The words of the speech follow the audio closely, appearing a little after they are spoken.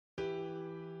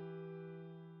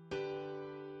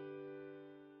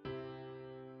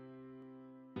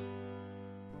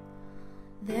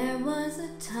There was a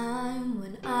time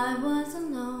when I was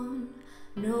alone,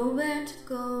 nowhere to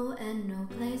go and no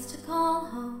place to call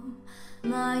home.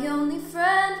 My only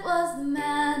friend was the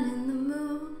man in the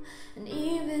moon, and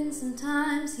even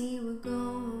sometimes he would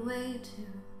go away too.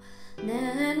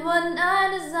 Then one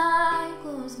night as I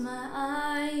closed my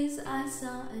eyes, I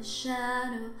saw a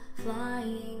shadow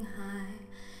flying high.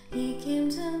 He came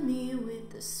to me with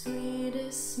the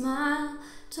sweetest smile,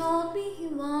 told me he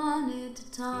wanted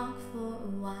to talk for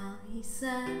a while. He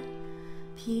said,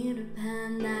 "Peter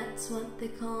Pan, that's what they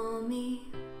call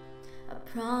me. I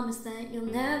promise that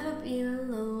you'll never be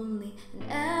lonely." And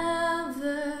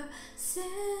ever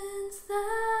since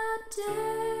that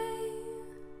day,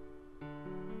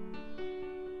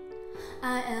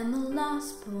 I am a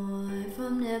lost boy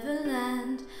from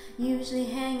Neverland, usually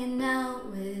hanging out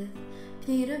with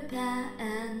Peter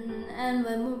Pan. And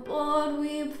when we're bored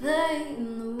we play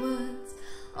in the woods,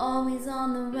 always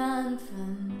on the run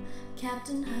from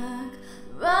Captain Hook.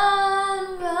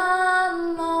 Run,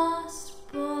 run,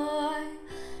 lost boy,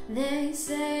 they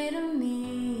say to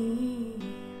me,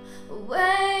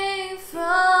 away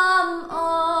from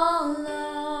all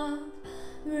of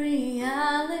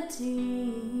reality.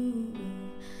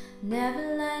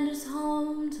 Neverland is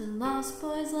home to lost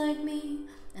boys like me,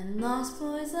 and lost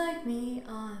boys like me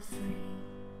are free.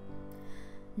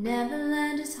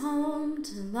 Neverland is home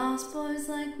to lost boys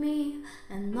like me,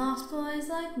 and lost boys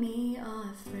like me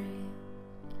are free.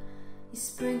 He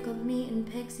sprinkled me in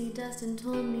pixie dust and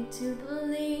told me to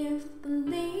believe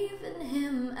in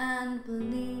him and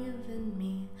believe in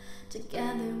me.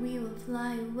 Together we will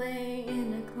fly away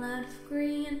in a cloud of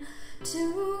green to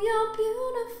your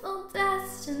beautiful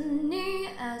destiny.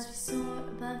 As we soared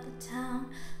above the town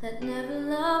that never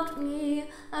loved me,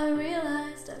 I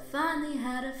realized I finally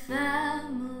had a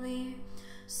family.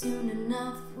 Soon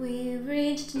enough we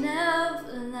reached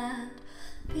Neverland.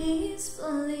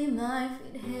 Peacefully my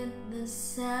feet hit the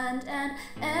sand, and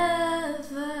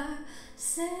ever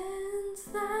since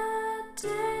that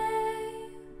day,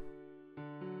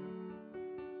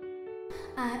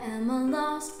 I am a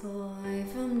lost boy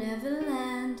from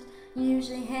Neverland,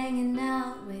 usually hanging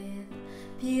out with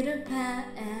Peter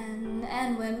Pan.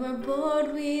 And when we're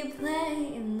bored we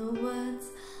play in the woods,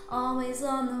 always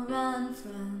on the run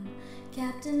from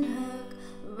Captain Hook.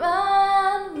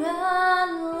 Run,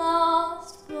 run,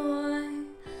 lost boy,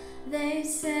 they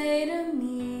say to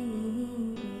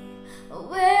me,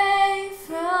 away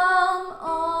from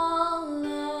all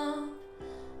of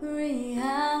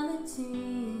reality.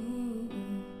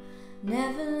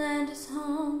 Neverland is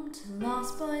home to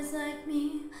lost boys like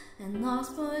me, and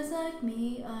lost boys like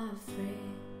me are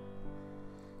free.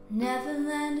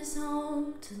 Neverland is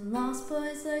home to lost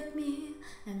boys like me,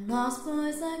 and lost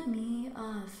boys like me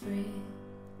are free.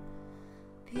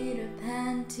 Peter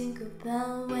Pan, Tinker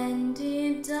Bell,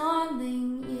 Wendy,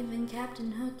 darling, even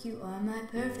Captain Hook, you are my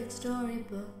perfect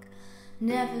storybook.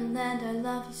 Neverland, I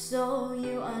love you so,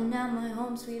 you are now my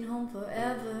home, sweet home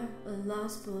forever, a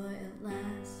lost boy at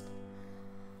last.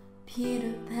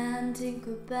 Peter Pan,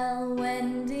 Tinker Bell,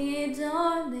 Wendy,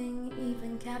 darling,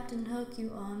 even Captain Hook,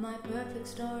 you are my perfect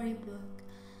storybook.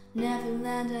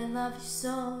 Neverland, I love you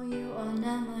so, you are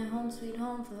now my home, sweet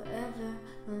home forever,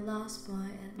 a lost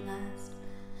boy at last.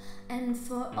 And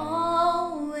for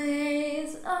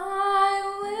always I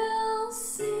will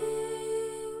sing.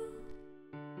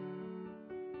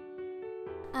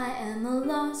 I am a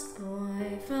lost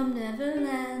boy from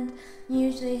Neverland,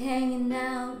 usually hanging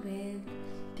out with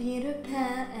Peter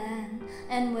Pan.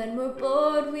 And when we're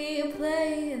bored we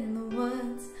play in the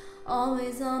woods,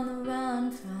 always on the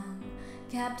run from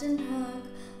Captain Hook.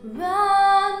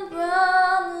 Run,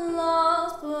 run,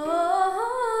 lost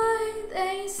boy,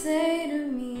 they say to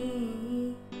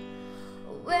me,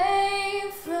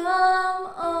 away from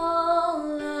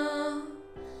all of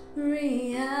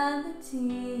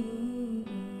reality.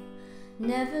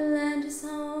 Neverland is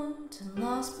home to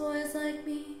lost boys like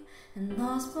me, and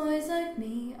lost boys like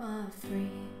me are free.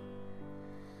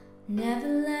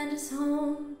 Neverland is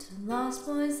home to lost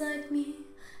boys like me,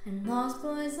 and lost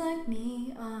boys like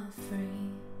me are free.